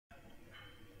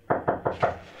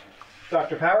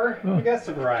Dr. Power, the guests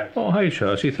have arrived. Oh, hi,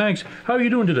 Chauncey. Thanks. How are you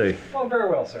doing today? Oh, very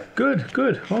well, sir. Good,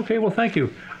 good. Okay, well, thank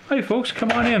you. Hi, folks.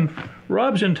 Come on in.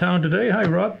 Rob's in town today. Hi,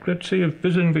 Rob. Good to see you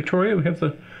visiting Victoria. We have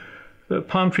the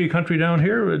palm tree country down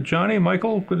here. Johnny,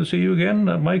 Michael, good to see you again.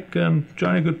 Mike and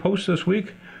Johnny, good posts this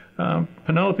week.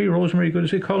 Penelope, Rosemary, good to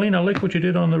see you. Colleen, I like what you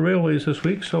did on the railways this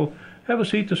week, so have a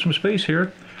seat. There's some space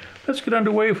here. Let's get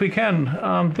underway if we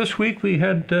can. This week we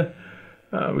had...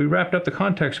 we wrapped up the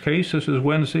context case. This is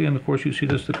Wednesday, and of course you see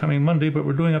this the coming Monday, but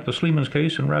we're doing up the Sleeman's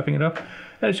case and wrapping it up.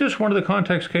 And it's just one of the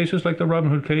context cases, like the Robin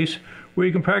Hood case, where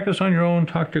you can practice on your own,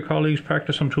 talk to your colleagues,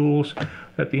 practice some tools.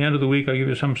 At the end of the week, I give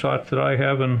you some thoughts that I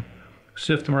have and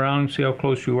sift them around, see how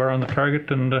close you are on the target.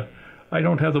 And I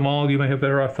don't have them all. You may have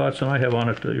better thoughts than I have on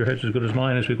it. Your head's as good as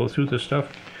mine as we go through this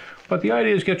stuff. But the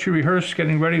idea is get you rehearsed,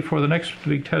 getting ready for the next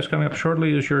big test coming up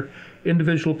shortly is your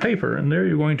individual paper. And there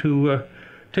you're going to...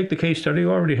 take the case study.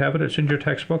 You already have it. It's in your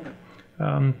textbook.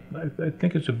 I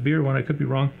think it's a beer one. I could be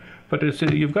wrong, but it's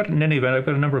you've got it in any event. I've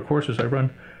got a number of courses I run,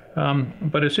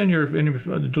 but it's in your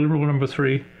deliverable number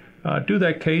 3. Do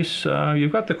that case.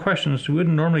 You've got the questions. You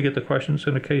wouldn't normally get the questions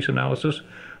in a case analysis,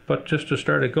 but just to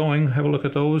start it going, have a look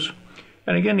at those.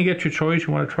 And again, you get your choice.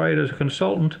 You want to try it as a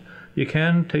consultant. You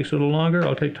can. It takes a little longer.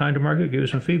 I'll take time to mark it, give you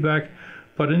some feedback.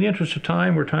 But in the interest of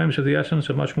time, where time's of the essence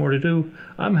and much more to do,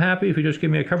 I'm happy if you just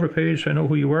give me a cover page so I know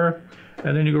who you are,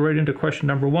 and then you go right into question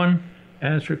number 1,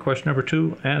 answer it, question number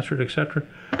 2, answer it, etc.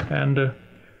 And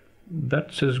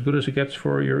that's as good as it gets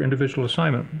for your individual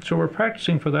assignment. So we're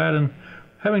practicing for that, and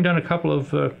having done a couple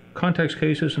of context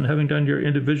cases and having done your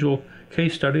individual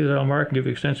case study that I'll mark and give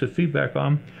you extensive feedback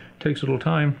on, takes a little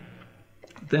time.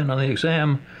 Then on the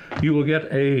exam, you will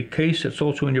get a case that's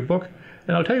also in your book.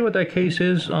 And I'll tell you what that case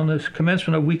is on the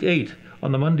commencement of week 8,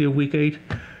 on the Monday of week 8.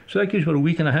 So that gives you about a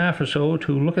week and a half or so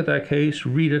to look at that case,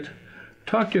 read it,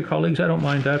 talk to your colleagues. I don't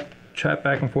mind that. Chat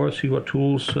back and forth, see what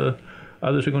tools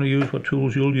others are going to use, what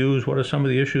tools you'll use, what are some of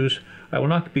the issues. I will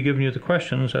not be giving you the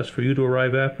questions. That's for you to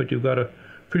arrive at, but you've got a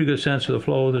pretty good sense of the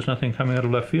flow. There's nothing coming out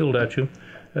of left field at you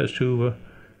as to...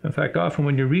 in fact, often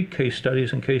when you read case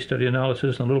studies and case study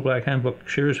analysis, and the Little Black Handbook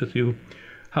shares with you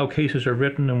how cases are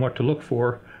written and what to look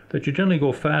for, that you generally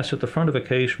go fast at the front of a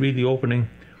case, read the opening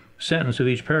sentence of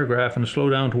each paragraph, and slow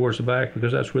down towards the back,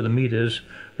 because that's where the meat is,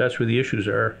 that's where the issues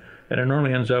are. And it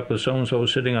normally ends up with so-and-so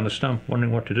sitting on a stump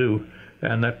wondering what to do,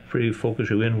 and that pretty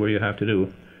focuses you in where you have to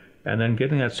do. And then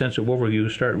getting that sense of overview,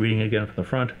 start reading again from the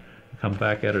front, and come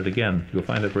back at it again. You'll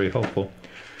find that very helpful.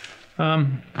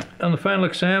 On the final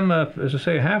exam, as I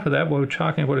say, half of that, while we're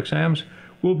talking about exams,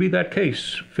 will be that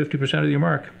case, 50% of your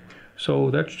mark.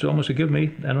 So that's almost a give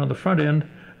me. And on the front end,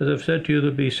 as I've said to you,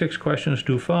 there'll be 6 questions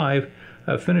to 5.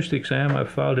 I've finished the exam. I've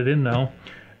filed it in now.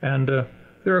 And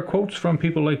there are quotes from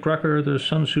people like Drucker. There's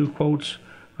Sun Tzu quotes.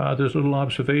 There's little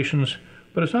observations.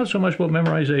 But it's not so much about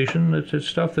memorization. It's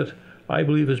stuff that I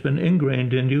believe has been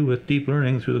ingrained in you with deep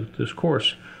learning through this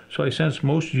course. So I sense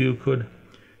most of you could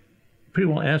pretty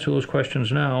well answer those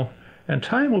questions now. And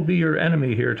time will be your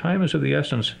enemy here. Time is of the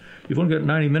essence. You've only got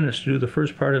 90 minutes to do the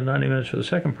first part and 90 minutes for the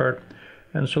second part.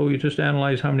 And so you just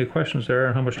analyze how many questions there are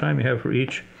and how much time you have for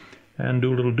each, and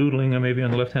do a little doodling and maybe on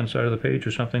the left-hand side of the page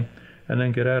or something, and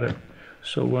then get at it.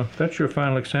 So that's your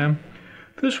final exam.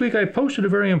 This week I posted a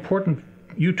very important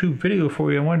YouTube video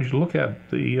for you. I wanted you to look at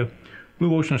the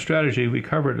Blue Ocean strategy. We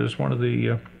covered as one of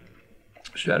the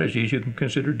strategies you can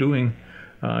consider doing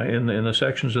in the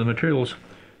sections of the materials.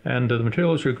 And the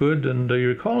materials are good. And you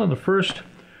recall in the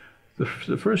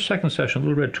second session,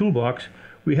 Little Red Toolbox,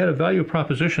 we had a value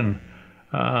proposition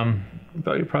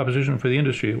for the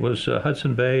industry. It was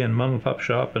Hudson Bay and Mom and Pop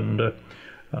Shop, and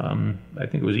I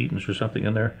think it was Eaton's or something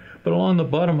in there. But along the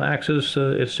bottom axis,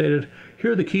 it stated,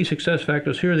 here are the key success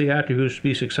factors, here are the attributes to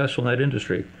be successful in that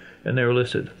industry, and they were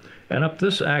listed. And up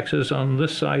this axis, on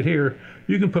this side here,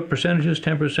 you can put percentages,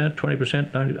 10%,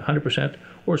 20%, 100%,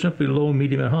 or simply low,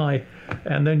 medium, and high.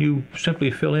 And then you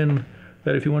simply fill in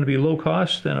that if you want to be low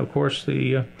cost, then of course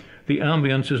the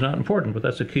ambience is not important, but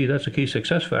that's a key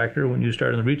success factor when you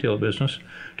start in the retail business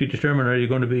to determine, are you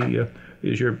going to be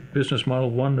is your business model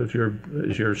is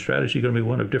your strategy going to be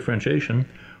one of differentiation,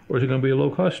 or is it going to be a low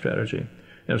cost strategy? And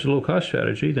if it's a low cost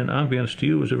strategy, then ambience to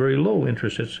you is a very low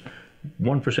interest. It's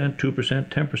 1%,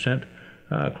 2%,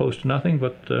 10%, close to nothing.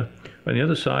 But on the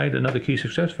other side, another key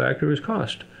success factor is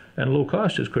cost, and low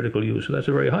cost is critical use, so that's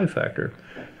a very high factor.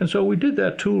 And so we did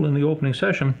that tool in the opening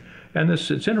session. And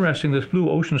it's interesting, this Blue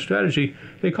Ocean strategy,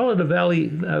 they call it a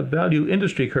value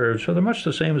industry curve, so they're much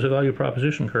the same as a value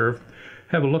proposition curve.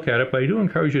 Have a look at it, but I do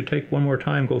encourage you to take one more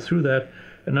time, go through that,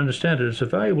 and understand it. It's a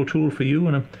valuable tool for you,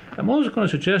 and I'm also going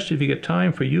to suggest, if you get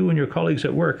time, for you and your colleagues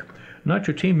at work, not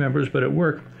your team members, but at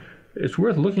work, it's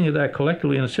worth looking at that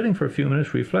collectively and sitting for a few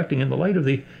minutes, reflecting in the light of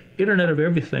the Internet of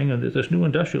Everything and this new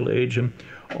industrial age and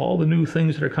all the new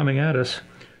things that are coming at us.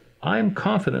 I'm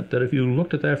confident that if you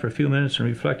looked at that for a few minutes and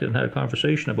reflected and had a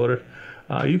conversation about it,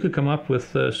 you could come up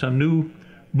with some new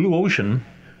blue ocean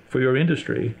for your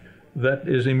industry that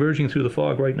is emerging through the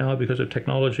fog right now because of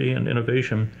technology and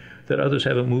innovation that others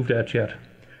haven't moved at yet.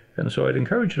 And so I'd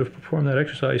encourage you to perform that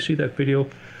exercise, see that video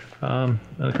on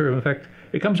the curve. In fact,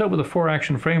 it comes out with a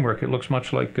 4-action framework. It looks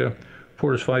much like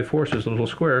Porter's 5 Forces, a little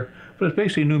square, but it's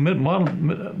basically new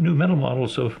mental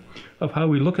models of how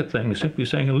we look at things, simply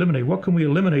saying eliminate. What can we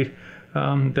eliminate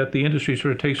that the industry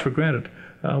sort of takes for granted?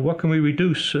 What can we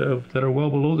reduce that are well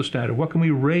below the standard? What can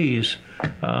we raise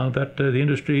that the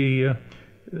industry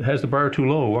has the bar too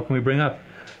low? What can we bring up?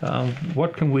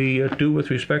 What can we do with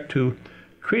respect to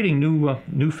creating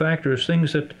new factors,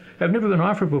 things that have never been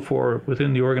offered before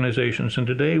within the organizations? And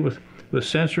today with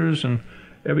sensors and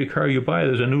every car you buy,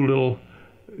 there's a new little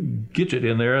gadget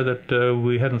in there that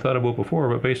we hadn't thought about before,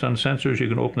 but based on sensors, you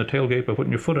can open the tailgate by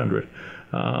putting your foot under it.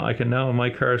 I can now in my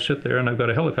car sit there and I've got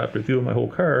a helicopter view of my whole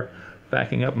car,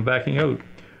 backing up and backing out.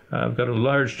 I've got a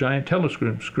large giant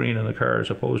telescope screen in the car as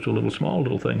opposed to a small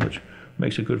little thing, which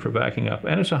makes it good for backing up.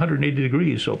 And it's 180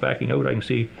 degrees, so backing out I can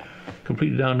see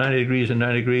completely down 90 degrees and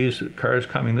 90 degrees, the car's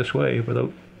coming this way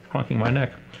without crunking my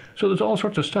neck. So there's all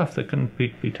sorts of stuff that can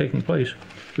be taking place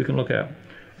we can look at.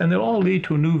 And they'll all lead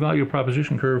to a new value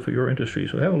proposition curve for your industry,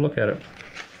 so have a look at it.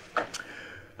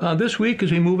 This week,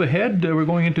 as we move ahead, we're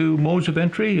going into modes of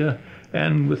entry,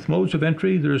 and with modes of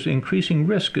entry, there's increasing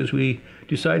risk as we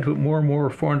decide to put more and more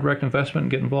foreign direct investment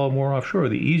and get involved more offshore.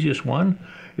 The easiest one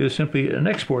is simply an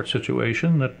export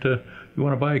situation that you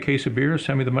want to buy a case of beer,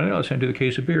 send me the money, I'll send you the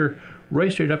case of beer,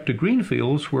 right straight up to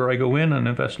Greenfields, where I go in and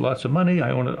invest lots of money.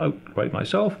 I own it outright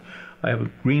myself. I have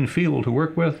a green field to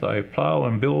work with. I plow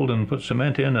and build and put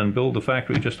cement in and build the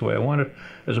factory just the way I want it,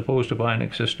 as opposed to buying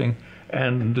existing.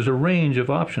 And there's a range of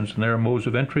options in there, modes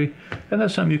of entry, and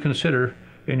that's something you consider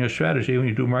in your strategy when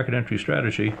you do market entry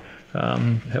strategy.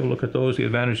 Have a look at those, the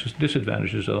advantages,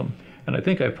 disadvantages of them. And I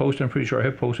think I posted, I'm pretty sure I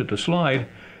have posted the slide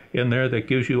in there that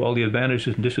gives you all the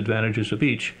advantages and disadvantages of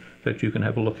each that you can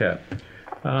have a look at.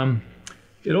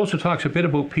 It also talks a bit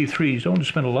about P3s. Don't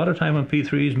spend a lot of time on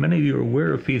P3s. Many of you are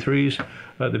aware of P3s.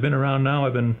 They've been around now.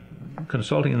 I've been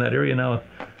consulting in that area now,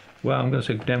 well, I'm going to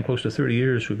say damn close to 30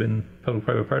 years. We've been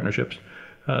public-private partnerships.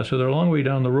 So they're a long way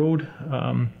down the road.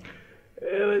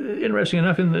 Interesting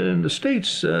enough, in the States,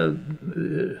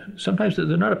 sometimes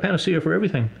they're not a panacea for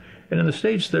everything. And in the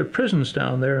States, there are prisons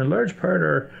down there, in large part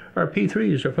are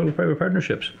P3s, are public-private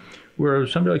partnerships, where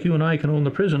somebody like you and I can own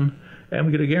the prison, and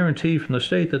we get a guarantee from the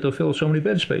state that they'll fill so many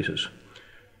bed spaces.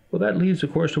 Well, that leads,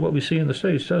 of course, to what we see in the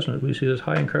States, doesn't it? We see this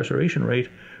high incarceration rate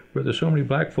where there's so many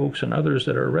black folks and others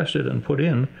that are arrested and put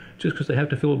in just because they have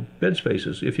to fill bed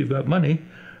spaces. If you've got money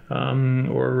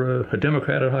or a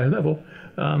Democrat at high level,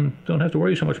 don't have to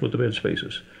worry so much about the bed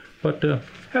spaces. But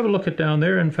have a look at down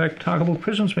there. In fact, talk about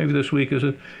prisons maybe this week. Is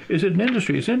it an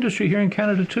industry? It's an industry here in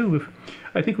Canada too.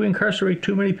 I think we incarcerate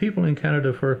too many people in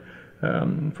Canada for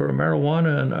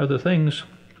marijuana and other things,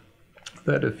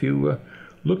 that if you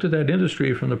looked at that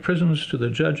industry from the prisons to the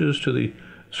judges to the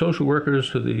social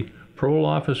workers to the parole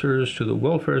officers to the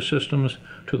welfare systems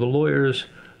to the lawyers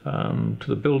to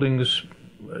the buildings,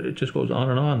 it just goes on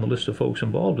and on, the list of folks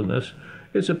involved in this.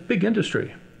 It's a big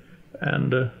industry.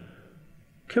 And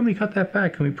can we cut that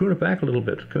back? Can we prune it back a little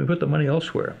bit? Can we put the money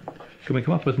elsewhere? Can we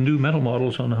come up with new mental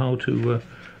models on how to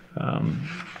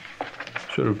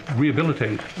sort of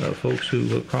rehabilitate folks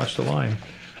who cross the line?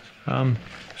 So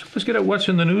let's get at what's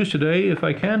in the news today. If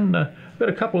I can, I've got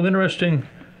a couple of interesting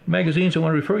magazines I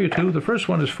want to refer you to. The first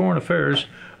one is Foreign Affairs.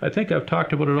 I think I've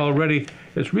talked about it already.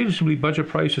 It's reasonably budget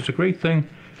priced. It's a great thing.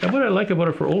 And what I like about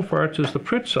it for old farts is the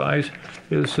print size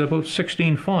is about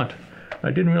 16 font.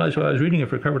 I didn't realize while I was reading it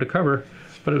from cover to cover,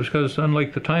 but it was because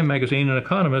unlike the Time magazine and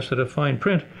Economist that have fine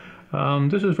print,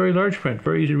 this is very large print,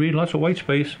 very easy to read, lots of white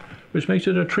space, which makes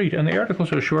it a treat. And the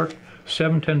articles are short,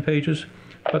 7-10 pages,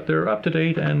 but they're up to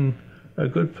date and a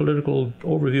good political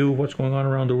overview of what's going on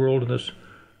around the world in this,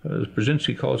 as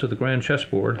Brzezinski calls it, the grand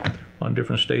chessboard on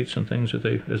different states and things as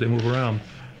they move around.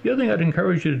 The other thing I'd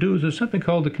encourage you to do is there's something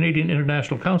called the Canadian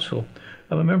International Council.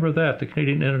 I'm a member of that, the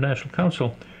Canadian International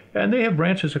Council, and they have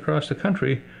branches across the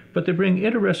country, but they bring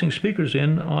interesting speakers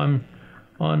in on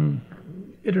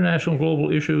international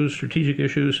global issues, strategic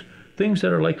issues, things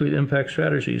that are likely to impact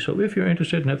strategy. So if you're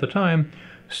interested and have the time,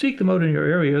 seek them out in your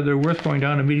area. They're worth going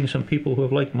down and meeting some people who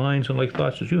have like minds and like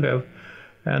thoughts as you have,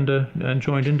 and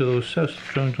joined into those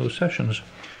sessions.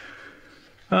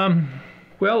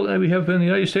 Well, we have in the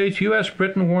United States, U.S.,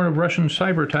 Britain warn of Russian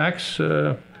cyber attacks.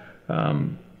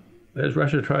 as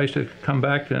Russia tries to come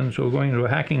back, and so we're going into a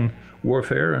hacking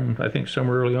warfare. And I think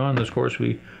somewhere early on in this course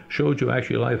we showed you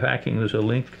actually live hacking. There's a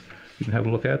link you can have a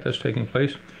look at that's taking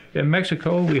place. In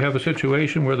Mexico, we have a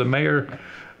situation where the mayor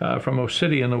from a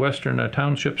city in the western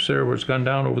townships there was gunned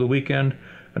down over the weekend.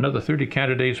 Another 30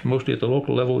 candidates, mostly at the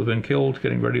local level, have been killed,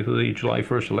 getting ready for the July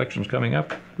 1st elections coming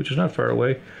up, which is not far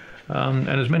away. And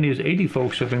as many as 80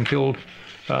 folks have been killed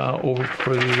over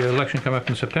for the election coming up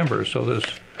in September. So there's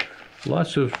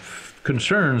lots of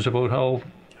concerns about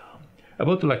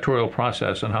the electoral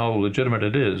process and how legitimate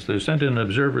it is. They sent in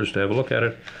observers to have a look at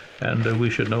it, and we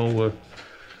should know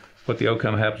what the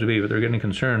outcome happens to be, but they're getting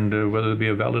concerned whether it'll be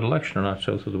a valid election or not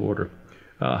south of the border.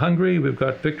 Hungary, we've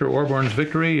got Viktor Orban's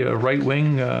victory, right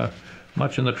wing,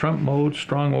 much in the Trump mode,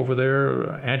 strong over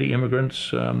there, anti-immigrants,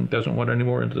 doesn't want any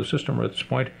more into the system at this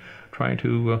point, trying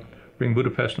to bring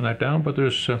Budapest and that down. But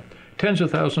there's tens of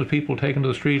thousands of people taken to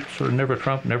the streets, sort of never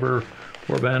Trump, never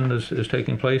Orban is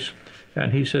taking place.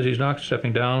 And he says he's not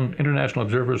stepping down. International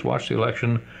observers watched the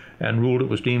election and ruled it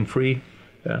was deemed free.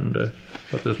 And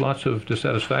but there's lots of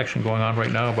dissatisfaction going on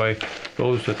right now by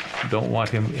those that don't want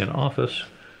him in office.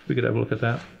 We could have a look at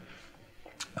that.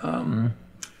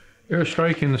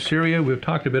 Airstrike in Syria, we've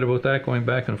talked a bit about that going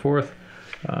back and forth.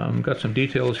 Got some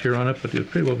details here on it, but it's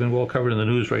pretty well been well covered in the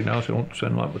news right now, so I won't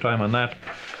spend a lot of time on that.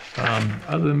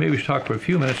 Other than maybe we should talk for a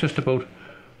few minutes just about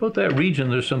that region.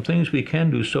 There's some things we can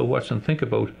do, so what's and think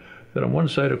about. That on one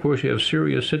side, of course, you have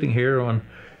Syria sitting here, on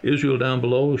Israel down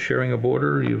below, sharing a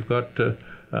border. You've got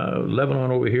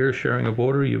Lebanon over here sharing a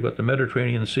border. You've got the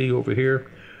Mediterranean Sea over here.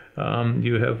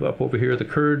 You have up over here the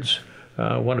Kurds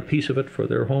want a piece of it for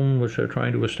their home, which they're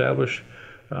trying to establish.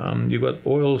 You've got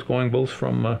oils going both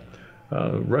from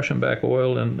Russian-backed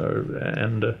oil and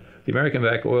the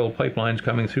American-backed oil pipelines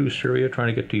coming through Syria,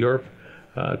 trying to get to Europe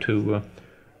to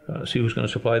see who's going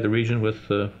to supply the region with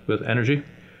energy.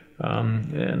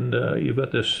 You've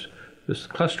got this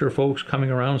cluster of folks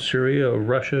coming around Syria,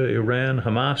 Russia, Iran,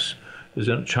 Hamas is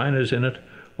in it, China is in it.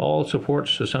 All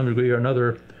supports to some degree or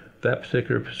another that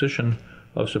particular position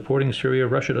of supporting Syria.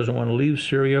 Russia doesn't want to leave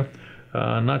Syria,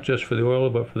 not just for the oil,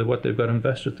 but for what they've got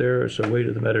invested there. It's a way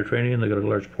to the Mediterranean. They've got a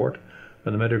large port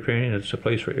in the Mediterranean. It's a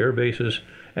place for air bases,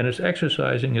 and it's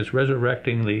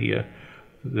resurrecting the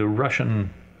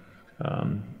Russian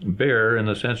bear in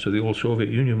the sense of the old Soviet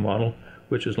Union model,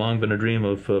 which has long been a dream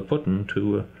of Putin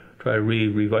to try to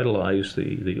revitalize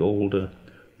the old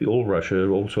Russia,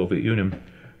 old Soviet Union,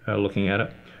 looking at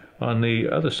it. On the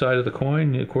other side of the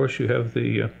coin, of course, you have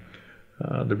the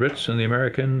Brits and the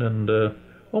American, and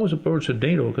almost approach to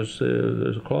NATO, because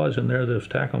there's a clause in there that's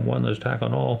attack on one, there's attack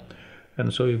on all.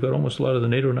 And so you've got almost a lot of the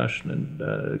NATO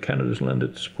Canada's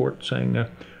lended support saying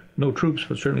no troops,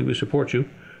 but certainly we support you.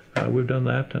 We've done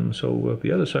that, and so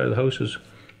the other side of the house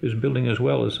is building as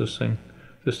well as this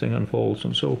thing unfolds.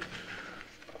 And so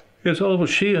it's all about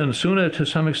Shia and Sunni to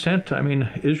some extent. I mean,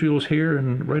 Israel's here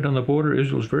and right on the border.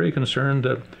 Israel's very concerned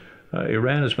that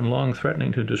Iran has been long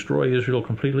threatening to destroy Israel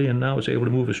completely, and now it's able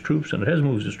to move its troops, and it has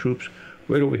moved its troops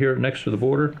right over here next to the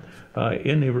border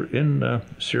in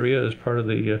Syria as part of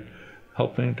the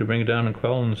helping to bring it down and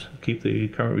quell and keep the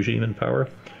current regime in power.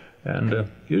 And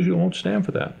Israel won't stand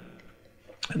for that.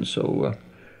 And so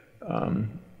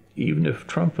even if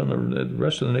Trump and the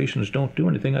rest of the nations don't do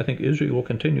anything, I think Israel will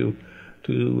continue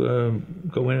to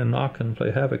go in and knock and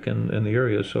play havoc in the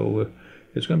area. So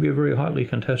it's going to be a very hotly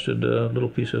contested little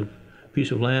piece of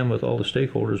land with all the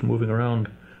stakeholders moving around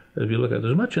as we look at it.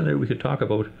 There's much in there we could talk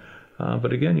about,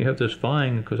 but again, you have this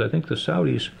vying, because I think the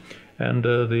Saudis and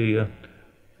the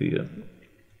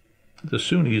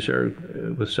Sunnis are,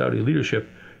 with Saudi leadership,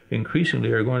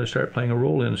 increasingly are going to start playing a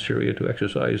role in Syria to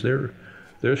exercise their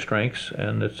strengths,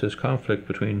 and it's this conflict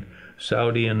between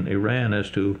Saudi and Iran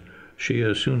as to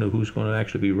Shia, Sunni, who's going to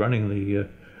actually be running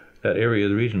that area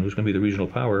of the region, who's going to be the regional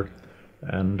power.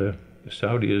 And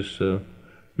Saudi is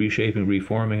reshaping,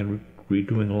 reforming, and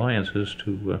redoing alliances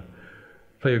to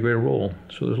play a greater role.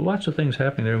 So there's lots of things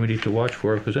happening there we need to watch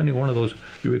for, because any one of those,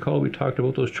 you recall we talked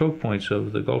about those choke points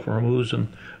of the Gulf of Hormuz and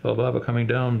Al Baba coming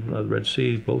down the Red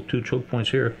Sea, both two choke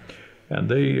points here, and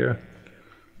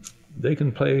they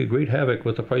can play great havoc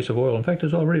with the price of oil. In fact,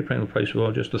 it's already playing the price of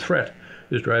oil. Just the threat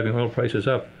is driving oil prices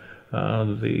up.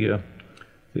 The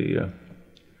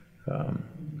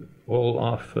oil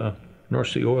off North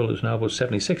Sea oil is now about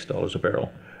 $76 a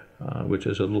barrel, which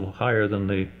is a little higher than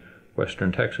the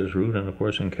Western Texas route, and of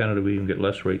course in Canada we even get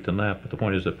less rate than that, but the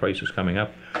point is the price is coming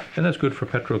up, and that's good for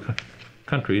petro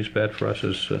countries, bad for us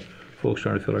as folks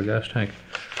trying to fill our gas tank.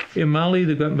 In Mali,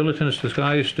 they've got militants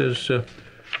disguised as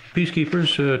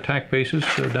peacekeepers, attack bases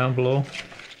down below.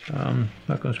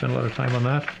 Not going to spend a lot of time on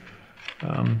that.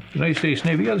 United States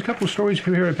Navy. Yeah, there's a couple of stories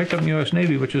here I picked up in the U.S.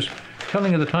 Navy, which is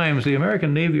telling of the times. The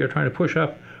American Navy are trying to push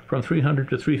up from 300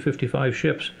 to 355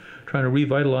 ships, trying to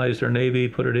revitalize their Navy,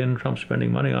 put it in. Trump's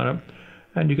spending money on it.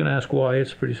 And you can ask why.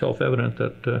 It's pretty self-evident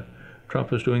that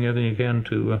Trump is doing everything he can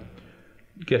to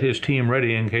get his team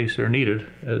ready in case they're needed.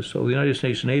 So the United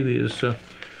States Navy is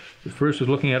first is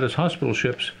looking at its hospital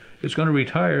ships. It's going to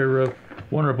retire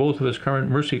one or both of its current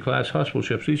Mercy-class hospital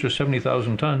ships. These are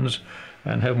 70,000 tons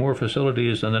and have more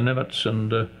facilities than the Nimitz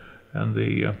and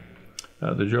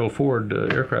the Gerald Ford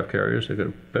aircraft carriers. They've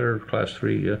got better Class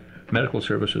 3 medical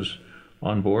services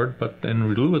on board. But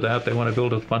in lieu of that, they want to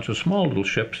build a bunch of small little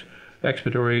ships,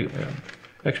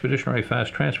 expeditionary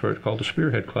fast transport called the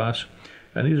Spearhead class.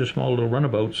 And these are small little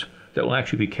runabouts that will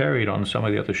actually be carried on some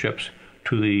of the other ships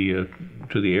to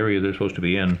the area they're supposed to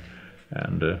be in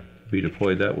and be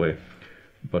deployed that way.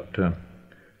 But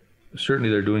certainly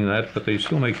they're doing that, but they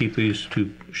still may keep these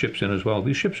two ships in as well.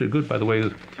 These ships are good, by the way.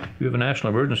 If you have a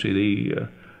national emergency,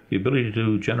 the ability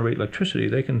to generate electricity,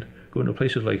 they can go into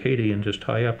places like Haiti and just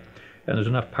tie up, and there's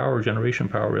enough generation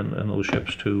power in those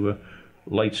ships to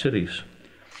light cities.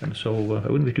 And so I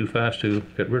wouldn't be too fast to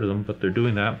get rid of them, but they're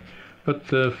doing that. But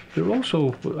they're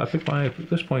also, I think at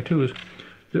this point too, is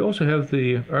they also have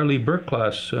the R. Lee Burke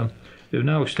class. They've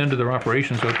now extended their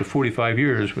operations out to 45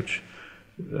 years, which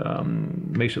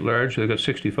makes it large. They've got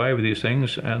 65 of these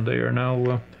things, and they are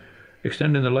now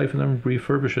extending the life of them,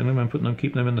 refurbishing them, and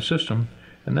keeping them in the system.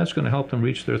 And that's going to help them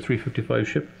reach their 355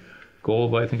 ship goal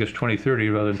by, I think it's 2030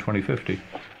 rather than 2050.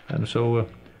 And so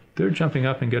they're jumping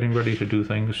up and getting ready to do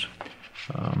things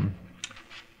and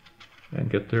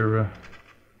get their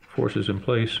forces in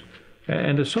place.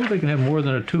 And it's so they can have more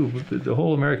than a two. The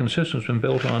whole American system's been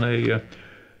built on a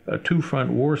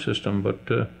two-front war system, but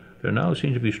they now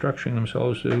seem to be structuring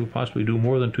themselves to possibly do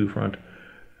more than two-front.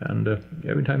 And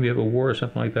every time you have a war or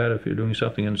something like that, if you're doing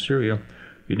something in Syria,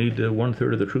 you need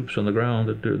one-third of the troops on the ground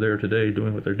that are there today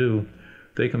doing what they do.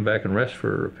 They come back and rest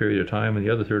for a period of time, and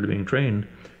the other third are being trained.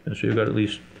 And so you've got at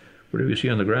least whatever you see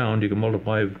on the ground, you can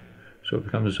multiply, so it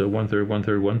becomes one-third,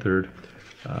 one-third, one-third.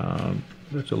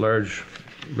 That's a large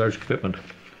commitment.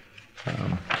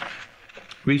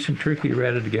 Recent Turkey are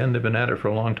at it again. They've been at it for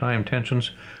a long time,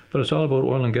 tensions, but it's all about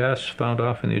oil and gas found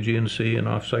off in the Aegean Sea and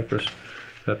off Cyprus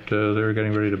that they're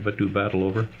getting ready to do battle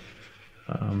over.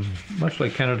 Much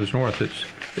like Canada's North,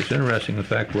 it's interesting. In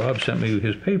fact, Rob sent me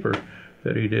his paper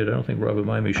that he did. I don't think Rob would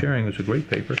mind me sharing. It's a great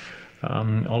paper,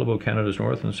 all about Canada's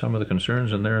North and some of the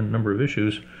concerns and their number of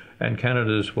issues, and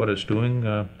Canada's what it's doing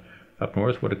up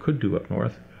north, what it could do up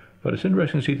north. But it's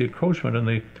interesting to see the encroachment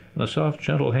and the soft,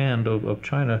 gentle hand of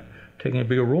China taking a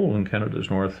bigger role in Canada's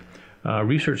North.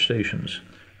 Research stations,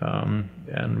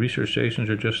 and research stations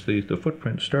are just the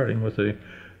footprint starting with the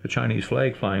Chinese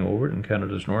flag flying over it in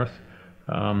Canada's North.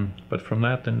 But from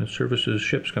that, then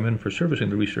ships come in for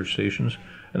servicing the research stations,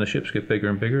 and the ships get bigger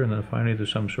and bigger, and then finally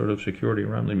there's some sort of security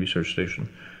around the research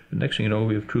station. The next thing you know,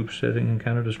 we have troops sitting in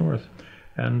Canada's North.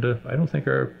 And I don't think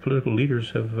our political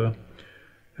leaders have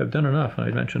done enough.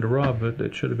 I mentioned to Rob that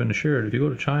it should have been shared. If you go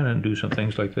to China and do some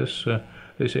things like this,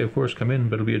 they say, of course, come in,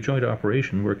 but it'll be a joint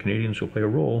operation where Canadians will play a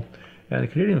role, and the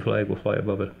Canadian flag will fly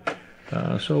above it.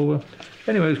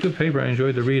 Anyway, it's a good paper. I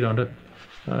enjoyed the read on it.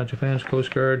 Japan's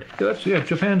Coast Guard.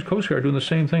 Japan's Coast Guard doing the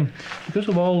same thing. Because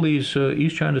of all these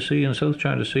East China Sea and South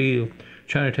China Sea,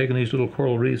 China taking these little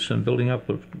coral reefs and building up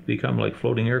what become like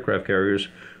floating aircraft carriers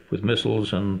with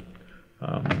missiles and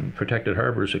protected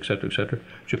harbors, etc., etc.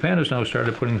 Japan has now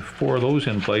started putting 4 of those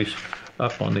in place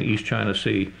up on the East China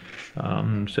Sea,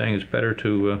 saying it's better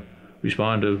to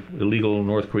respond to illegal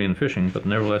North Korean fishing, but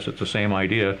nevertheless it's the same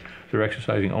idea. They're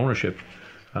exercising ownership,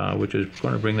 which is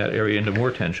going to bring that area into more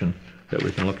tension that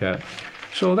we can look at.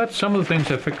 So that's some of the things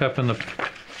I picked up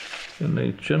in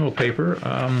the general paper.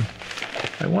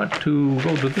 I want to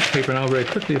go to this paper now very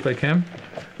quickly if I can.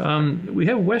 We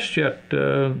have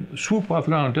WestJet Swoop off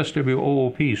the ground,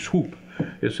 SWOOP, Swoop.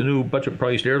 It's a new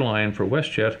budget-priced airline for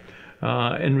WestJet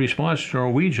in response to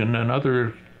Norwegian and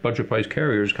other budget-priced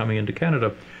carriers coming into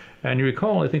Canada. And you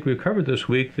recall, I think we covered this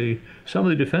week, some of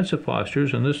the defensive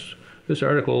postures, and this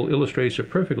article illustrates it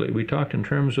perfectly. We talked in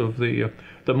terms of the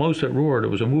Mouse That Roared. It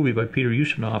was a movie by Peter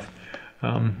Ustinov,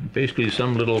 basically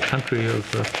some little country of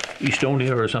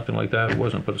Estonia or something like that. It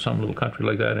wasn't, but some little country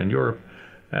like that in Europe.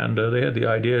 And they had the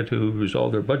idea to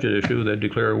resolve their budget issue. They'd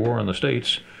declare war on the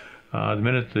States. The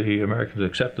minute the Americans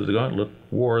accepted the Gauntlet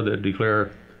War, they'd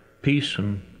declare peace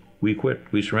and we quit,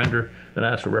 we surrender, and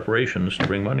ask for reparations to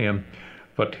bring money in.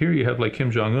 But here you have like Kim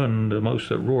Jong-un, the Mouse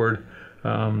That Roared.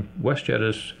 WestJet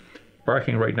is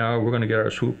barking right now, we're going to get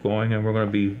our swoop going and we're going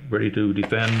to be ready to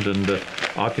defend and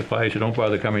occupy, so don't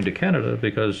bother coming to Canada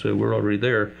because we're already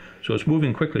there. So it's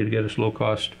moving quickly to get its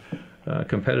low-cost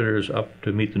competitors up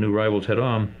to meet the new rivals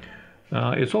head-on.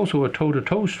 It's also a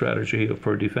toe-to-toe strategy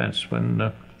for defense.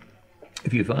 When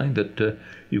if you find that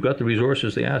you've got the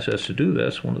resources, the assets to do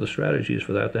this, one of the strategies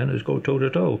for that then is go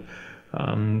toe-to-toe.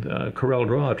 Corel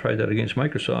Draw tried that against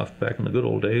Microsoft back in the good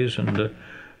old days, and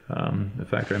in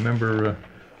fact I remember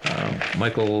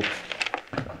Michael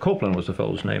Copeland was the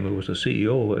fellow's name, who was the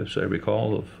CEO, as I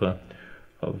recall,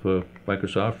 of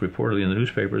Microsoft, reportedly in the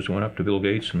newspapers, went up to Bill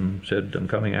Gates and said, "I'm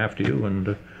coming after you,"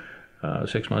 and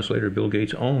 6 months later Bill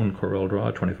Gates owned Corel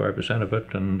Draw, 25% of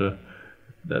it, and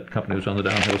that company was on the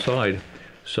downhill side.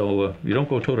 So you don't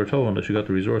go toe-to-toe unless you've got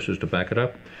the resources to back it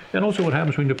up. And also what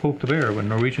happens when you poke the bear. When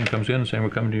Norwegian comes in saying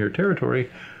we're coming to your territory,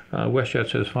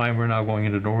 WestJet says, fine, we're now going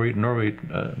into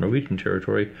Norwegian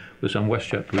territory with some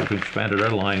WestJet. We've expanded our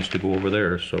lines to go over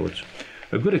there. So it's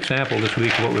a good example this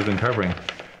week of what we've been covering.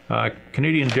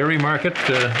 Canadian dairy market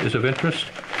is of interest.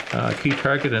 Key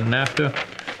target in NAFTA.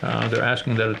 They're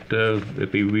asking that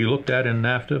it be relooked at in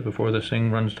NAFTA before this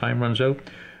time runs out.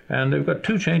 And they've got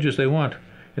two changes they want.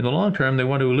 In the long term, they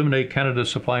want to eliminate Canada's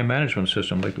supply management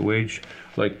system,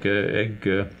 like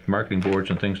egg marketing boards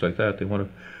and things like that. They want to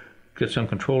get some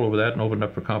control over that and open it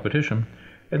up for competition.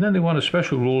 And then they want a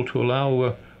special rule to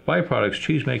allow byproducts,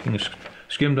 cheese making,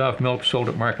 skimmed off milk sold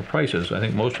at market prices. I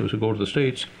think most of us who go to the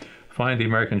States find the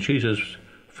American cheeses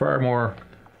far more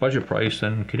budget price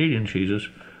than Canadian cheeses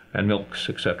and milks,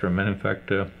 etc. And in fact,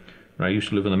 when I used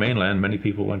to live in the mainland, many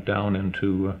people went down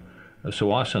into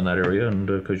Tsawwassen in that area, and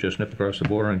could just nip across the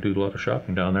border and do a lot of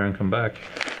shopping down there and come back.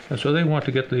 And so they want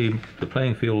to get the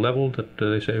playing field leveled, that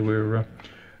they say we're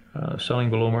selling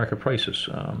below market prices.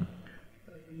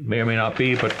 May or may not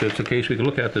be, but it's a case we can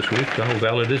look at this week. How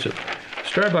valid is it?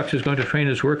 Starbucks is going to train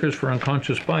its workers for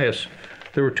unconscious bias.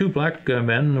 There were two black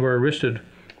men who were arrested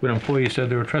when employees said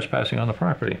they were trespassing on the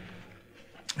property.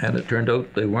 And it turned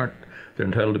out they weren't. They're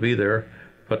entitled to be there.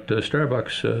 But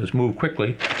Starbucks has moved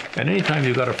quickly, and anytime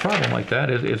you've got a problem like that,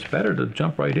 it's better to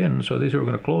jump right in. So they say we're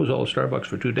going to close all Starbucks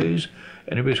for 2 days,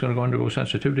 and everybody's going to go undergo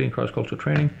sensitivity and cross-cultural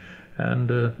training, and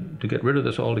to get rid of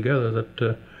this altogether.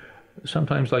 That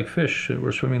sometimes, like fish,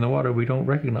 we're swimming in the water, we don't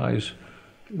recognize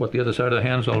what the other side of the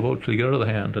hand's all about until you get out of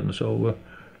the hand, and so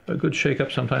a good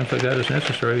shake-up sometimes like that is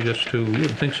necessary. Just to, you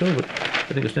wouldn't think so, but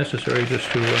I think it's necessary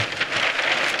just to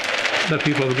let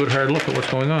people have a good hard look at what's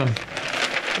going on.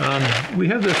 We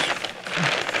have this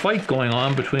fight going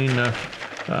on between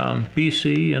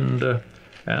BC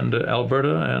and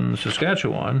Alberta and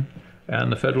Saskatchewan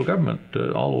and the federal government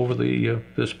all over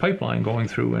this pipeline going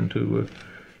through into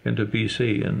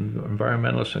BC, and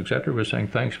environmentalists, etc., were saying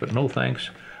thanks but no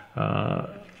thanks.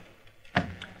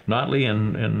 Notley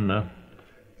in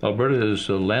Alberta is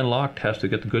landlocked, has to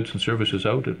get the goods and services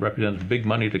out. It represents big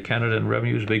money to Canada in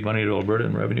revenues, big money to Alberta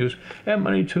in revenues, and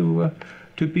money to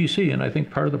BC. And I think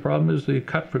part of the problem is the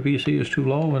cut for BC is too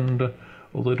low, and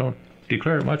although they don't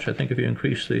declare it much, I think if you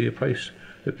increase the price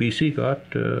that BC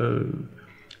got,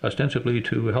 ostensibly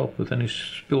to help with any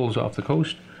spills off the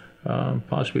coast,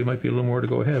 possibly might be a little more to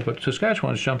go ahead. But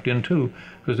Saskatchewan's jumped in too,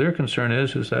 because their concern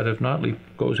is that if Notley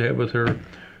goes ahead with her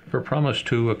promise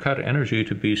to cut energy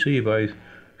to BC by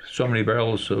so many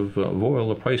barrels of oil,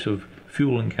 the price of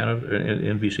fuel in Canada,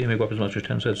 in BC, may go up as much as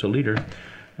 10 cents a litre,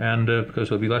 and because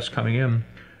there'll be less coming in,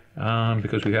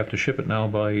 because we have to ship it now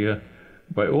by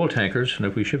oil tankers, and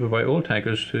if we ship it by oil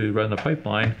tankers to run the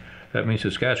pipeline, that means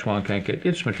Saskatchewan can't get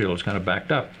its material. It's kind of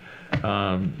backed up,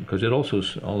 because it also,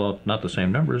 although not the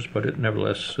same numbers, but it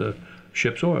nevertheless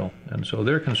ships oil, and so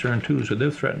they're concerned too, so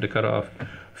they've threatened to cut off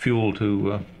fuel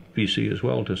to BC as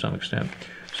well to some extent.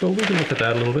 So we can look at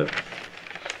that a little bit.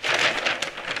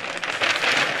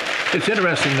 It's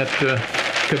interesting that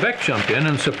Quebec jumped in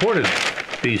and supported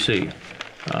BC.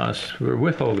 We're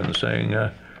with Hogan saying,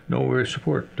 no, we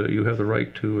support, you have the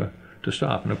right to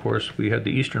stop. And of course, we had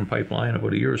the Eastern Pipeline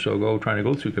about a year or so ago trying to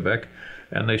go through Quebec,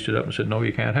 and they stood up and said, no,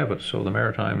 you can't have it. So the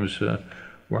Maritimes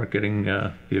weren't getting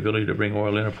the ability to bring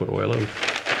oil in or put oil out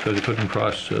because they couldn't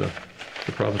cross the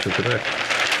province of Quebec.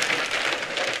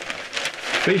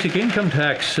 Basic income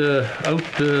tax out,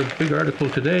 big article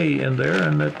today in there,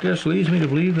 and that just leads me to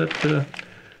believe that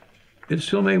it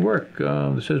still may work.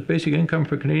 It says basic income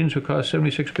for Canadians will cost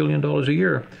 $76 billion a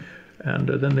year, and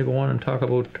then they go on and talk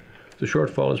about the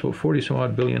shortfall is about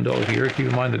 $40-some-odd billion a year. Keep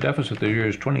in mind the deficit this year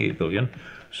is $28 billion,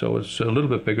 so it's a little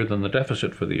bit bigger than the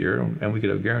deficit for the year, and we could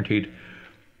have guaranteed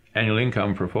annual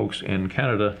income for folks in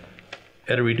Canada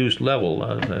at a reduced level.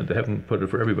 They haven't put it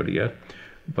for everybody yet,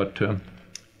 but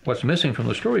what's missing from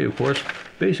the story, of course,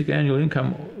 basic annual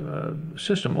income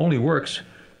system only works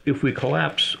if we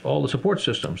collapse all the support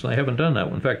systems. And they haven't done that.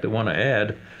 In fact, they want to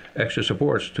add extra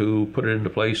supports to put it into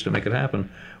place to make it happen.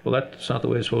 Well, that's not the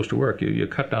way it's supposed to work. You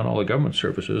cut down all the government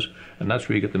services, and that's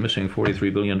where you get the missing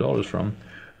 $43 billion from,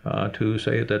 to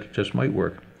say that it just might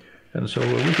work. And so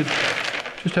we could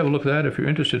just have a look at that if you're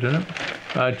interested in it.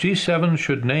 G7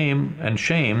 should name and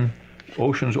shame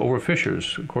oceans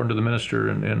overfishers, according to the minister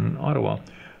in Ottawa.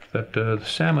 That the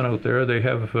salmon out there, they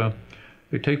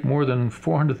take more than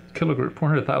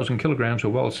 400,000 kilograms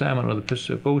of wild salmon out of the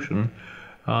Pacific Ocean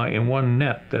in one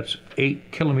net that's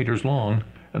 8 kilometers long,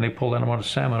 and they pull that amount of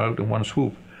salmon out in one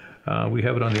swoop. We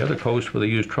have it on the other coast where they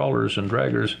use trawlers and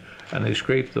draggers, and they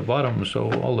scrape the bottom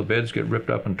so all the beds get ripped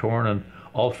up and torn, and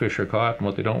all fish are caught, and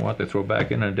what they don't want they throw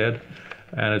back in and dead.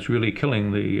 And it's really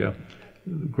killing the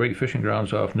great fishing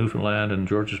grounds off Newfoundland and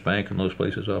Georges Bank and those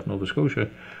places off Nova Scotia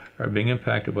are being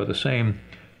impacted by the same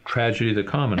tragedy of the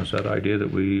commons, that idea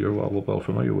that we are well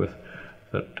familiar with,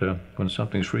 that when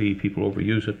something's free, people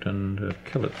overuse it and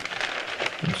kill it.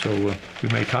 And so we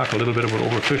may talk a little bit about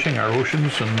overfishing our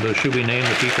oceans, and should we name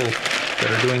the people that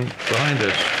are doing behind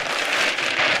this.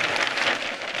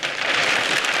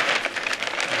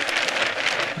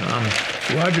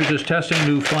 Rogers is testing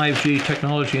new 5G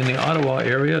technology in the Ottawa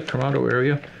area, Toronto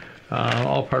area,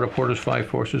 all part of Porter's Five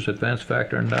Forces Advanced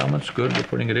Factor Endowments. Good, we're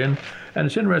putting it in. And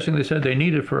it's interesting, they said they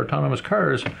need it for autonomous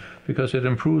cars because it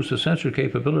improves the sensor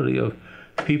capability of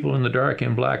people in the dark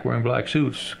in black wearing black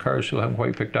suits. Cars still haven't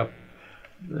quite picked up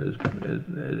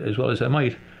as well as they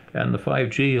might. And the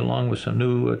 5G, along with some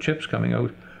new chips coming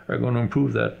out, are going to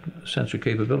improve that sensor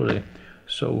capability.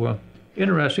 So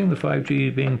interesting, the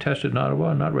 5G being tested in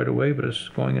Ottawa, not right away, but it's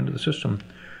going into the system.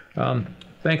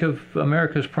 Bank of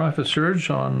America's profits surge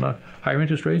on higher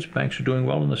interest rates. Banks are doing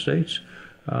well in the States,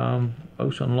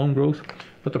 also on loan growth.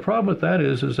 But the problem with that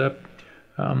is that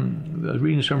I was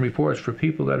reading some reports for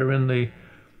people that are in the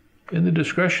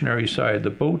discretionary side, the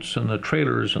boats and the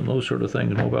trailers and those sort of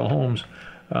things, mobile homes.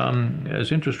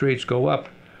 As interest rates go up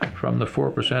from the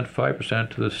 4%, 5%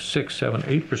 to the 6, 7,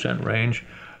 8% range,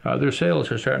 their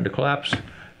sales are starting to collapse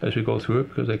as we go through it,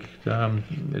 because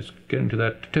it's getting to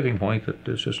that tipping point that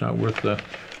it's just not worth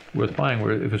buying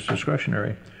if it's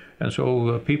discretionary. And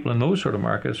so people in those sort of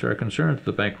markets are concerned that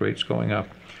the bank rate's going up.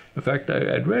 In fact,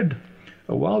 I'd read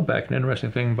a while back an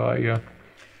interesting thing by,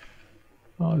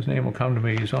 his name will come to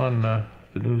me, he's on the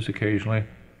news occasionally,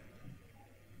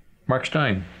 Mark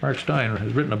Stein. Mark Stein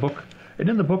has written a book. And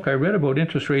in the book, I read about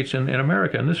interest rates in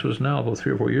America, and this was now about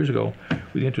 3 or 4 years ago,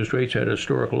 with interest rates at a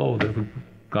historic low. They've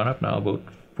gone up now about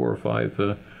 4 or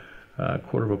 5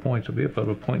 quarter of a point, so it'll be about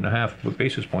 1.5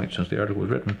 basis points since the article was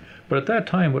written. But at that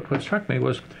time, what struck me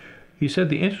was, he said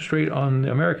the interest rate on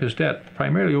America's debt,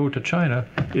 primarily owed to China,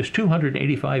 is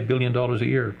 $285 billion a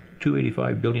year,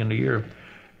 $285 billion a year.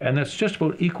 And that's just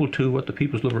about equal to what the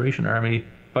People's Liberation Army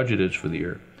budget is for the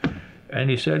year. And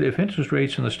he said if interest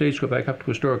rates in the States go back up to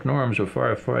historic norms of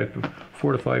 4 to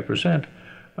 5%,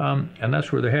 and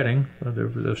that's where they're heading,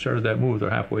 they've started that move, they're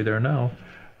halfway there now,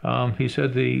 he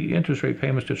said the interest rate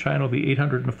payments to China will be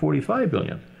 $845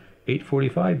 billion.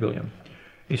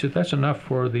 He said that's enough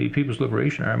for the People's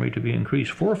Liberation Army to be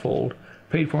increased fourfold,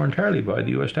 paid for entirely by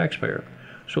the U.S. taxpayer.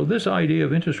 So this idea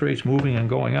of interest rates moving and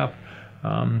going up,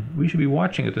 we should be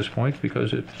watching at this point,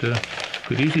 because it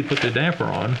could easily put the damper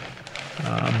on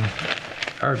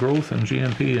our growth and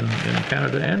GNP in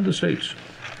Canada and the States.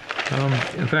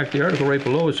 In fact, the article right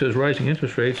below, it says rising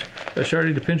interest rates are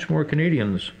starting to pinch more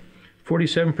Canadians.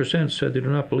 47% said they do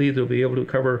not believe they'll be able to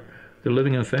cover their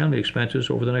living and family expenses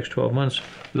over the next 12 months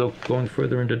without going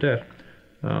further into debt.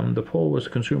 The poll was the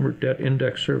Consumer Debt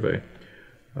Index survey.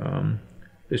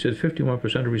 They said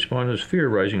 51% of respondents fear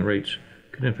rising rates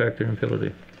could impact their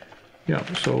ability. Yeah,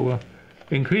 so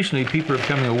increasingly people are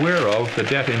becoming aware of the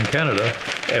debt in Canada,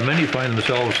 and many find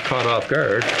themselves caught off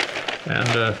guard.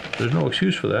 And there's no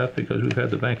excuse for that, because we've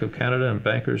had the Bank of Canada and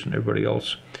bankers and everybody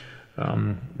else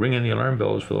ringing the alarm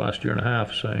bells for the last year and a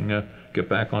half, saying get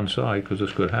back on side, because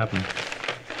this could happen.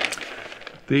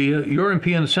 The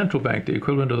European Central Bank, the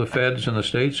equivalent of the Feds in the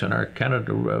States and our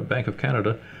Bank of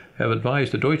Canada, have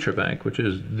advised the Deutsche Bank, which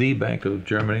is the Bank of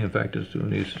Germany, in fact,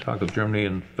 when you talk of Germany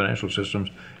and financial systems,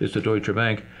 it's the Deutsche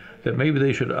Bank, that maybe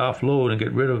they should offload and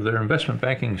get rid of their investment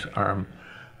banking arm,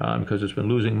 because it's been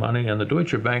losing money. And the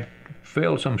Deutsche Bank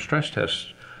failed some stress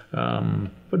tests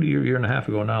about a year and a half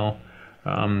ago now.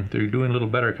 They're doing a little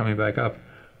better coming back up,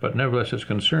 but nevertheless it's a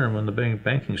concern when the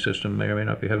banking system may or may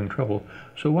not be having trouble.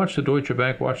 So watch the Deutsche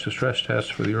Bank, watch the stress tests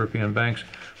for the European banks.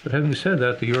 But having said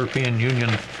that, the European Union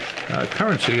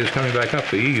currency is coming back up.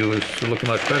 The EU is looking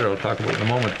much better. I'll talk about it in a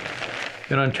moment.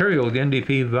 In Ontario, the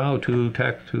NDP vowed to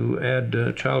add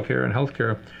childcare and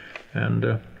healthcare,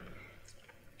 and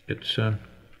it's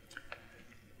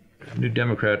New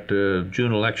Democrat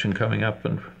June election coming up,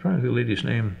 and I'm trying to think of the lady's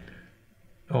name.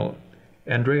 Oh,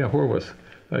 Andrea Horwath.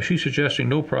 She's suggesting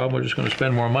no problem, we're just going to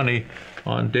spend more money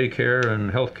on daycare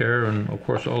and healthcare, and of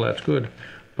course all that's good.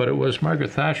 But it was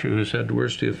Margaret Thatcher who said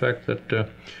words to the effect that the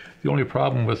only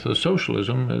problem with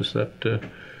socialism is that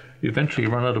you eventually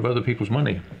run out of other people's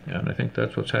money. And I think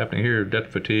that's what's happening here.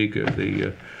 Debt fatigue,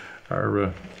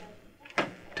 our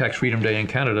Tax Freedom Day in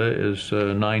Canada is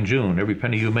 9 June. Every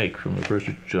penny you make from the 1st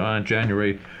of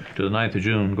January to the 9th of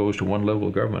June goes to one level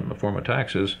of government in the form of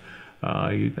taxes.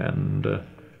 Those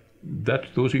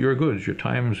are your goods, your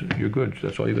times, your goods.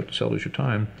 That's all you get to sell is your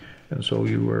time. And so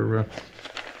you are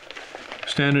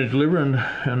stand and deliver,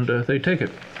 and they take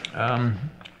it.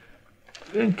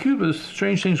 In Cuba, there's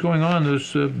strange things going on.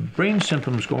 There's brain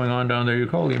symptoms going on down there. You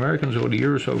recall the Americans about a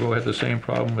year or so ago had the same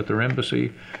problem with their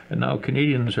embassy, and now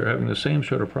Canadians are having the same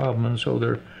sort of problem, and so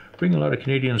they're bringing a lot of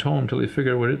Canadians home until they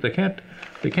figure out what it. They can't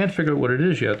figure out what it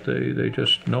is yet. They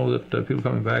just know that people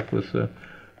coming back with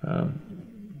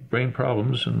brain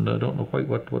problems and don't know quite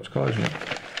what's causing it.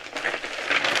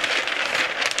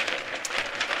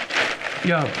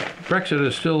 Yeah, Brexit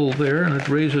is still there, and it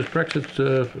raises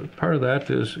Brexit. Part of that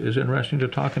is interesting to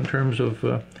talk in terms of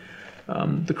the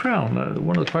Crown.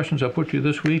 One of the questions I put to you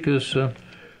this week is the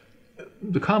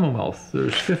Commonwealth.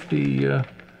 There's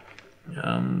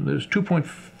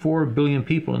 2.4 billion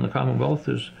people in the Commonwealth.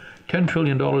 There's $10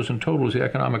 trillion in total is the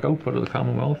economic output of the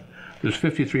Commonwealth. There's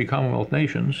 53 Commonwealth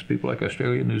nations. People like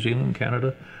Australia, New Zealand,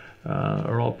 Canada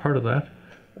are all part of that,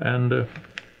 and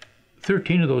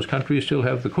 13 of those countries still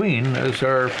have the Queen as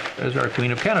our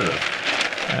Queen of Canada.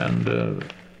 And the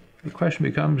question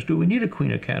becomes, do we need a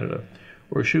Queen of Canada?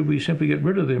 Or should we simply get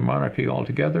rid of the monarchy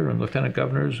altogether and lieutenant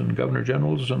governors and governor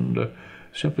generals and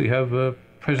simply have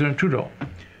President Trudeau?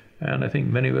 And I think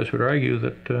many of us would argue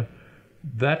that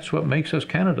that's what makes us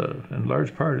Canada, in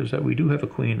large part, is that we do have a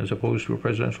Queen as opposed to a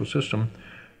presidential system.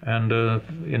 And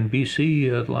in BC,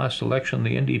 the last election,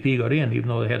 the NDP got in, even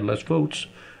though they had less votes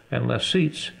and less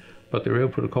seats. But they were able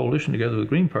to put a coalition together with the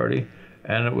Green Party,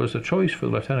 and it was a choice for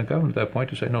the Lieutenant Governor at that point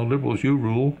to say, no, Liberals, you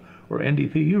rule, or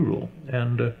NDP, you rule.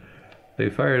 And they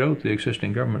fired out the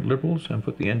existing government Liberals and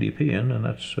put the NDP in, and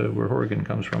that's where Horgan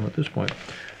comes from at this point.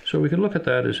 So we can look at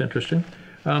that as interesting.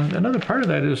 Another part of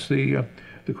that is the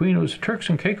Queen was Turks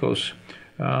and Caicos.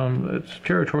 It's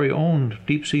territory-owned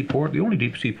deep-sea port, the only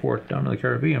deep-sea port down in the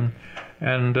Caribbean,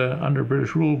 and under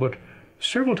British rule, but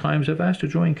several times they've asked to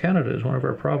join Canada as one of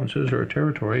our provinces or a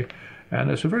territory, and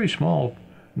it's a very small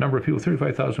number of people,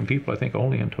 35,000 people, I think,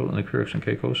 only in total in the Turks and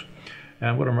Caicos.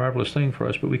 And what a marvelous thing for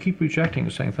us. But we keep rejecting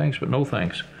it, saying thanks, but no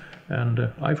thanks.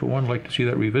 And I, for one, like to see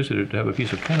that revisited, to have a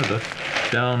piece of Canada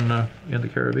down in the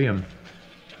Caribbean.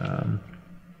 And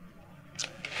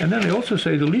then they also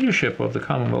say the leadership of the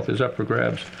Commonwealth is up for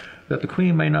grabs, that the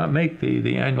Queen may not make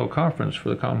the annual conference for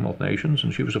the Commonwealth nations,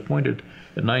 and she was appointed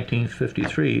in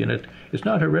 1953, and it's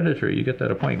not hereditary. You get that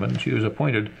appointment. She was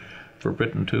appointed for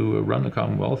Britain to run the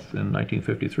Commonwealth in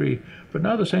 1953, but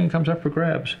now they're saying it comes up for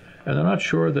grabs, and they're not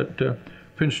sure that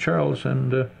Prince Charles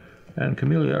and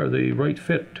Camilla are the right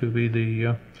fit to be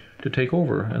to take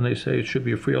over, and they say it should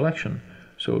be a free election.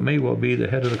 So it may well be the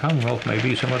head of the Commonwealth may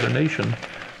be some other nation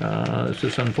as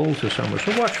this unfolds this summer.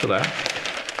 So watch for that.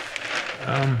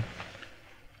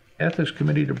 Ethics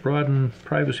Committee to broaden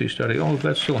privacy study. Oh,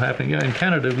 that's still happening. Yeah, in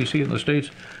Canada we see it in the States,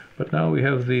 but now we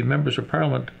have the members of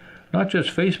Parliament, not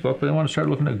just Facebook, but they want to start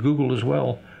looking at Google as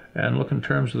well, and look in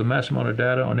terms of the mass amount of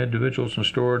data on individuals and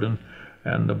stored, and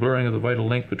the blurring of the vital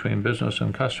link between business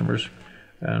and customers.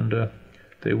 And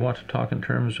they want to talk in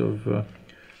terms of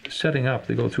setting up.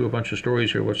 They go through a bunch of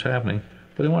stories here, what's happening,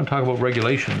 but they want to talk about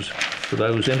regulations for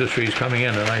those industries coming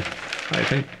in. And I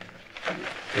think,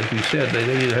 as we said,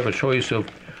 they either have a choice of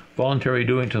voluntary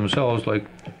doing to themselves, like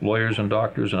lawyers and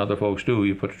doctors and other folks do.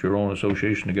 You put your own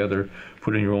association together,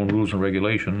 put in your own rules and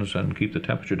regulations, and keep the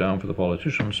temperature down for the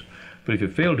politicians. But if you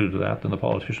fail to do that, then the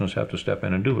politicians have to step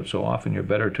in and do it. So often you're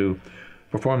better to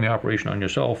perform the operation on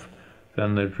yourself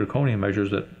than the draconian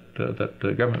measures that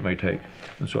the government may take.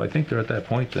 And so I think they're at that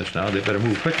point now. They better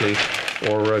move quickly,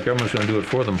 or government's going to do it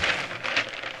for them.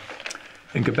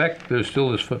 In Quebec, there's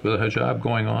still this hijab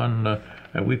going on.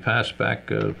 And we passed back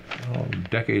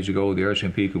decades ago, the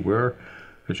RCMP could wear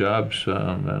hijabs,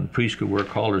 and priests could wear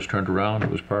collars turned around. It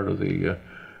was part of the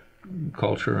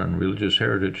culture and religious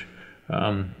heritage.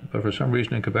 But for some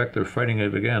reason in Quebec, they're fighting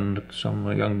it again. Some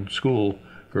young school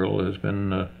girl has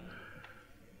been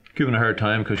given a hard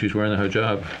time because she's wearing the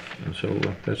hijab. And so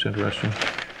that's interesting.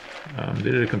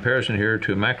 They did a comparison here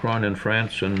to Macron in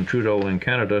France and Trudeau in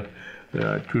Canada.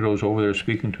 Trudeau's over there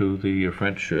speaking to the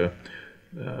French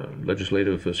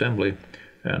Legislative Assembly,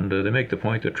 and they make the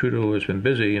point that Trudeau has been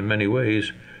busy in many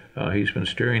ways. He's been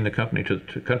steering the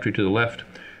country to the left.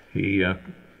 He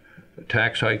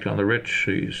tax hiked on the rich.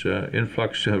 He's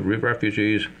influx of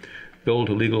refugees, bill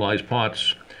to legalize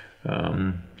pots,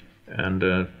 and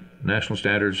national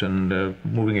standards, and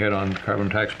moving ahead on carbon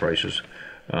tax prices.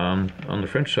 On the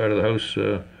French side of the House,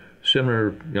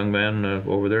 similar young man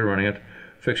over there running it,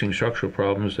 fixing structural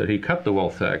problems, that he cut the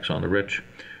wealth tax on the rich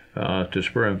to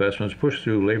spur investments, push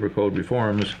through labor code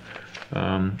reforms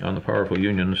on the powerful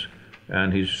unions,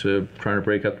 and he's trying to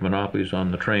break up the monopolies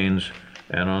on the trains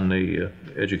and on the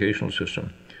educational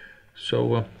system.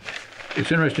 So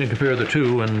it's interesting to compare the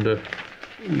two, and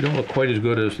we don't look quite as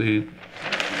good as the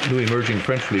new emerging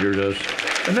French leader does.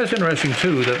 And that's interesting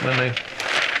too, that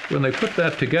when they put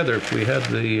that together, we had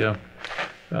the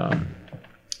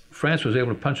France was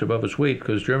able to punch above its weight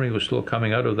because Germany was still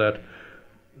coming out of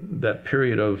that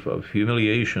period of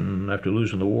humiliation after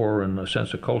losing the war, and a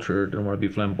sense of culture. Didn't want to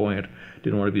be flamboyant,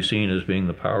 didn't want to be seen as being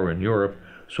the power in Europe.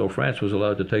 So France was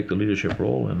allowed to take the leadership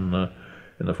role in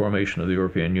the formation of the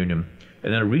European Union.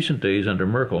 And then in recent days under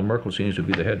Merkel seems to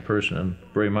be the head person and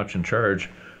very much in charge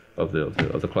of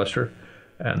the cluster.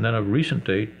 And then of recent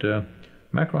date,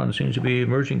 Macron seems to be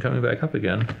emerging, coming back up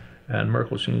again, and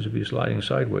Merkel seems to be sliding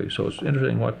sideways. So it's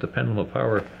interesting what the pendulum of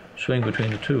power swing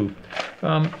between the two.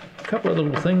 A couple other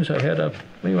little things I had up.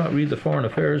 Maybe not read the foreign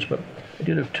affairs, but I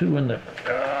did have two in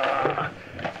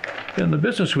the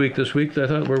Business Week this week that I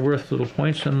thought were worth little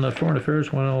points, and the foreign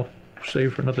affairs one I'll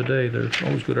save for another day. There's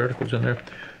always good articles in there.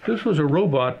 This was a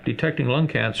robot detecting lung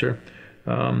cancer,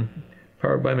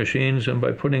 powered by machines, and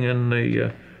by putting in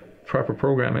the proper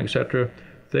programming, etc.,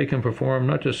 they can perform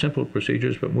not just simple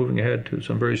procedures, but moving ahead to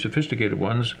some very sophisticated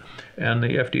ones. And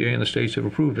the FDA in the States have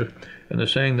approved it. And they're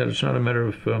saying that it's not a matter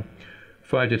of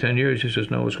 5 to 10 years. He says,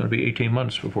 no, it's going to be 18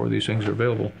 months before these things are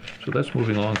available. So that's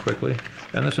moving along quickly.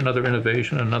 And that's another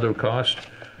innovation, another cost.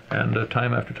 And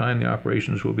time after time, the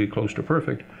operations will be close to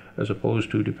perfect, as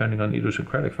opposed to depending on the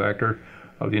idiosyncratic factor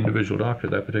of the individual doctor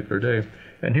that particular day.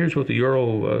 And here's what the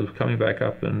euro coming back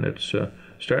up, and it's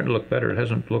starting to look better. It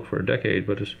hasn't looked for a decade,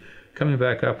 but it's coming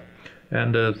back up.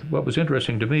 And what was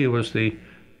interesting to me was the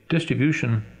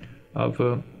distribution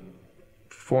of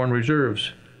foreign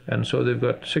reserves. And so they've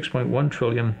got 6.1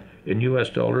 trillion in US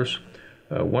dollars,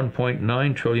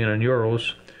 1.9 trillion in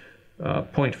euros,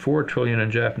 0.4 trillion in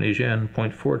Japanese yen,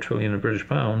 0.4 trillion in British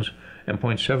pounds, and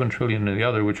 0.7 trillion in the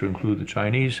other, which would include the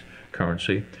Chinese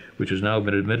currency, which has now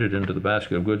been admitted into the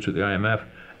basket of goods of the IMF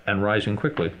and rising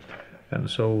quickly. And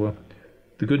so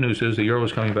the good news is the euro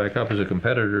is coming back up as a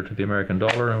competitor to the American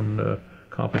dollar, and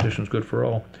competition is good for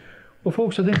all. Well,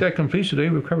 folks, I think that completes today.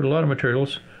 We've covered a lot of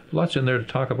materials, lots in there to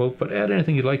talk about, but add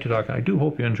anything you'd like to talk. I do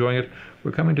hope you're enjoying it.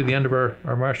 We're coming to the end of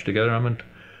our march together. I'm going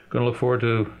to look forward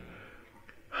to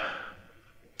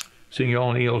seeing you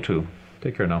all in EL2.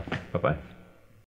 Take care now. Bye-bye.